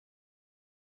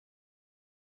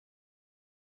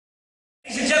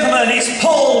gentlemen, it's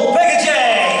Gbegbaje!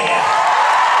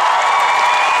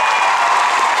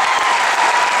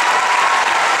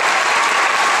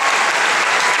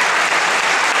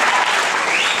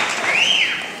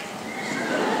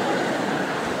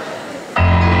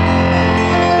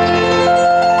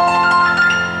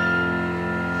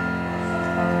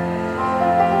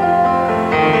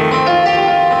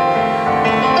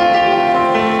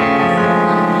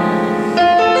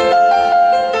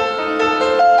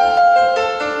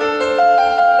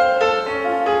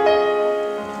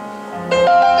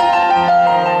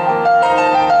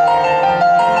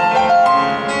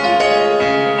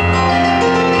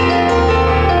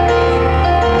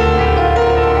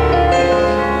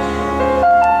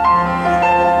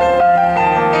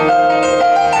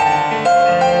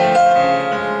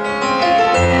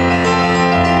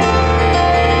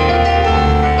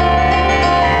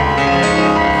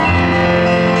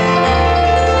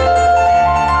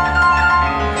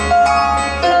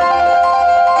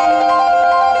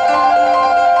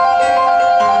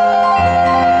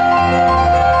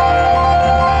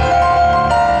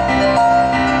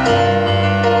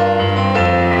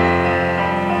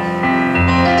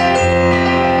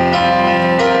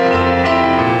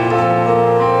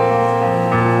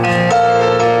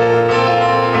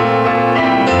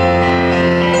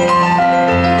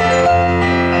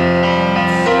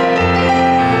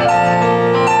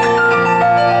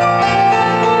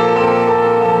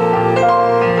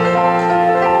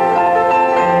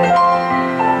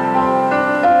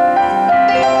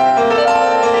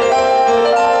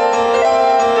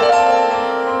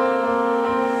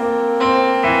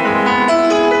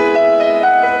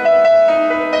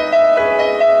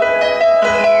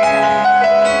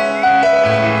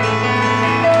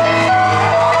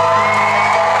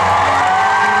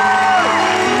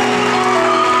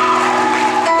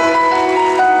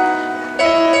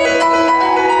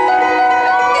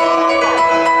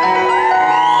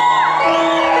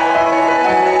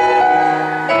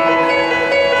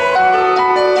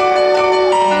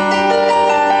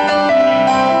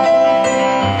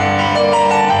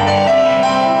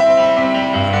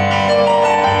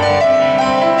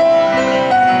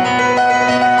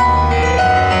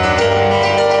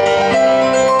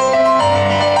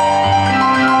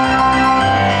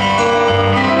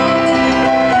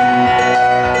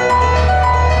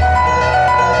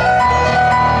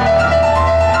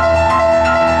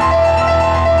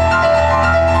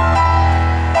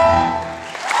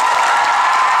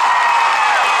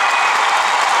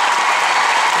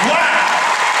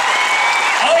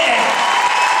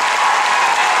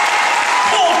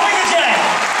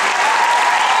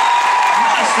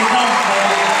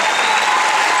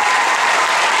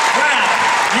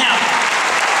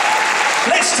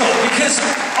 Because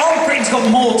Old Britain's got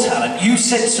more talent. You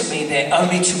said to me that it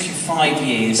only took you 5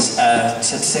 years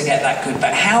to get that good,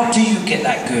 but how do you get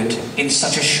that good in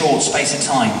such a short space of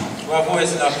time? Well, I've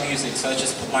always loved music, so I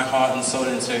just put my heart and soul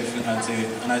into everything I do,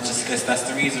 and I just guess that's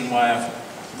the reason why I've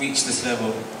reached this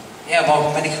level. Yeah,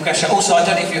 well, many congratulations. Also, I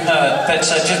don't know if you heard, but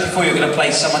just before you were going to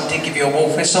play, someone did give you a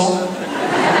wolf whistle.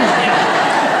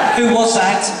 Yeah. Who was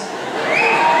that?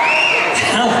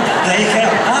 Oh, there you go.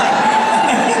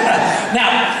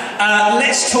 Now,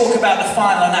 let's talk about the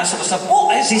final and that sort of stuff.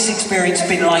 What has this experience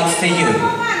been like for you?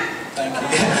 Thank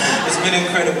you. It's been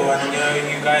incredible, and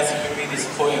you guys have been really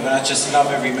supportive, and I just love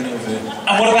every minute of it.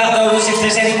 And what about those, if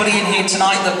there's anybody in here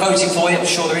tonight that voted for you, I'm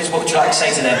sure there is, what would you like to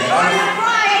say to them?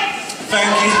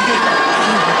 Thank you.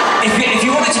 If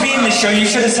you wanted to be in this show, you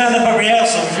should have turned up at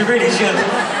rehearsals, you really should.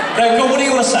 No, what do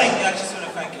you want to say? Yeah, I just want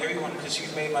to thank everyone, because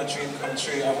you've made my dream come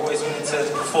true. I've always wanted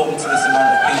to perform to this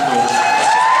amount of people.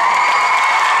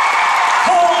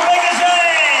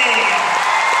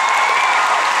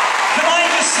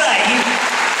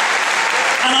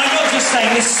 And I'm not just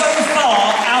saying this, so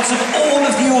far, out of all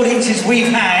of the audiences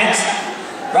we've had,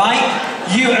 right,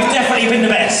 you have definitely been the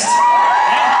best.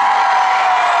 Yeah?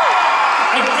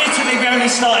 Admittedly, we only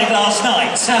started last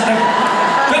night, so...